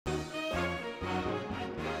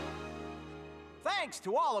thanks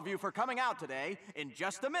to all of you for coming out today. In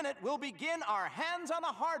just a minute, we'll begin our Hands on a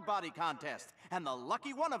Hard Body contest. And the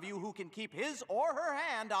lucky one of you who can keep his or her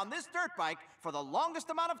hand on this dirt bike for the longest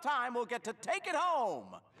amount of time will get to take it home.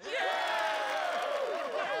 Yeah!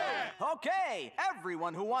 Okay,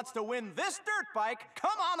 everyone who wants to win this dirt bike,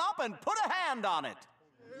 come on up and put a hand on it.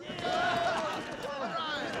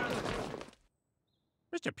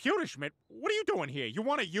 Mr. Pewterschmidt, what are you doing here? You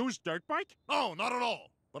want a used dirt bike? Oh, not at all.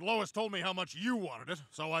 But Lois told me how much you wanted it,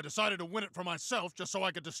 so I decided to win it for myself just so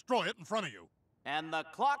I could destroy it in front of you. And the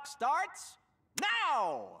clock starts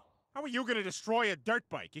now! How are you going to destroy a dirt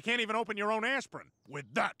bike? You can't even open your own aspirin. With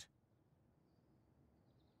that.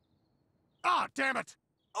 Ah, damn it!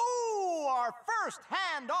 Ooh, our first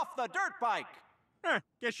hand off the dirt bike!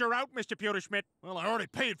 Guess you're out, Mr. Pewterschmidt. Well, I already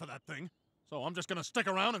paid for that thing, so I'm just gonna stick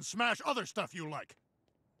around and smash other stuff you like.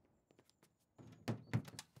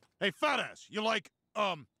 Hey, fat ass, do you like,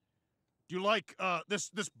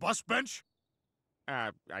 this bus bench?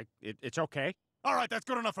 It's okay. All right, that's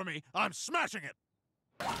good enough for me. I'm smashing it!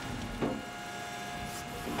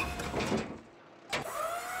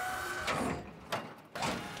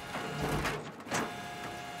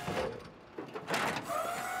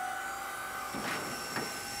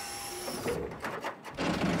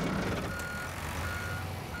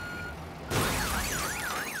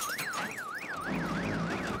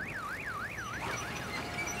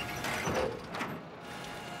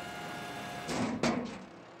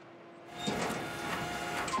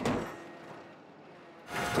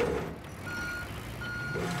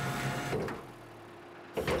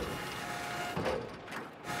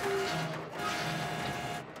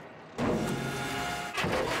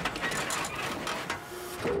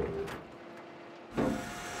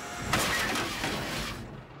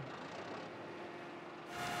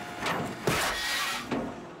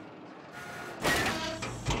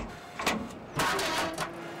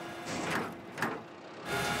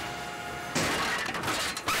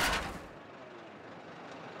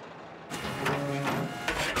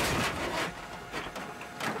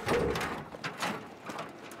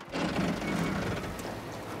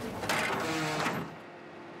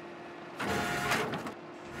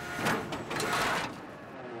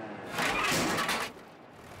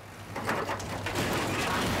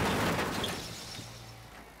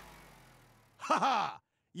 Ha ha!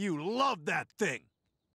 You love that thing!